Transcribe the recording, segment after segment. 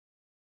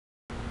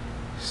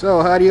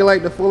So how do you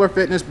like the Fuller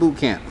Fitness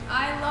Bootcamp?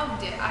 I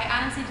loved it. I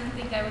honestly didn't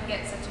think I would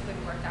get such a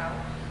good workout.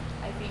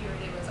 I figured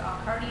it was all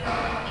cardio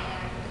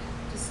and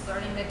just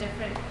learning the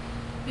different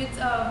bits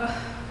of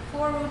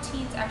floor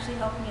routines actually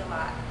helped me a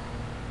lot.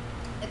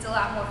 It's a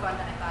lot more fun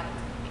than I thought it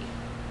was going to be.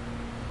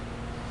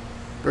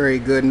 Very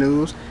good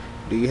news.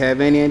 Do you have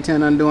any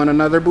intent on doing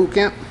another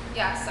bootcamp?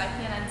 Yes, I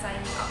plan on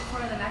signing up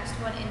for the next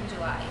one in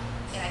July,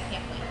 and I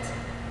can't wait.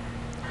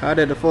 How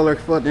did the Fuller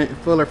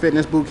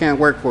Fitness Bootcamp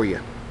work for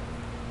you?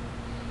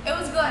 It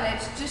was good.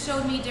 It just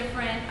showed me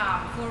different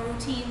floor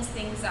routines,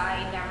 things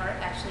I never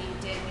actually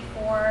did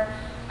before.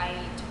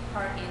 I took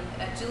part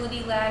in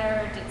agility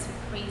ladder, did some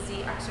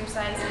crazy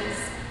exercises.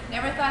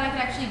 Never thought I could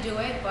actually do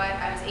it, but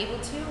I was able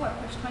to. I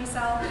pushed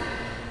myself.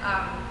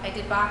 I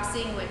did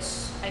boxing,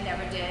 which I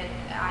never did.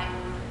 I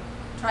will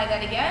try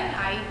that again.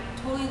 I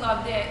totally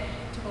loved it.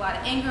 Took a lot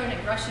of anger and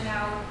aggression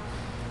out.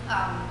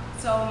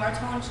 So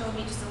Martone showed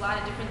me just a lot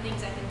of different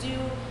things I can do,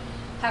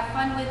 have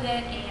fun with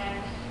it, and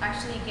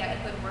actually get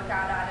a good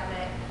workout out of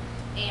it.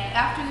 And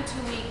after the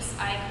 2 weeks,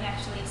 I can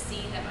actually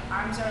see that my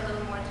arms are a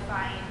little more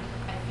defined,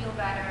 I feel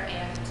better,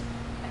 and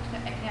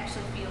I can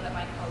actually feel that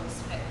my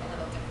clothes fit a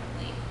little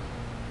differently.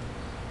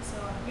 So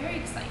I'm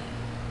very excited.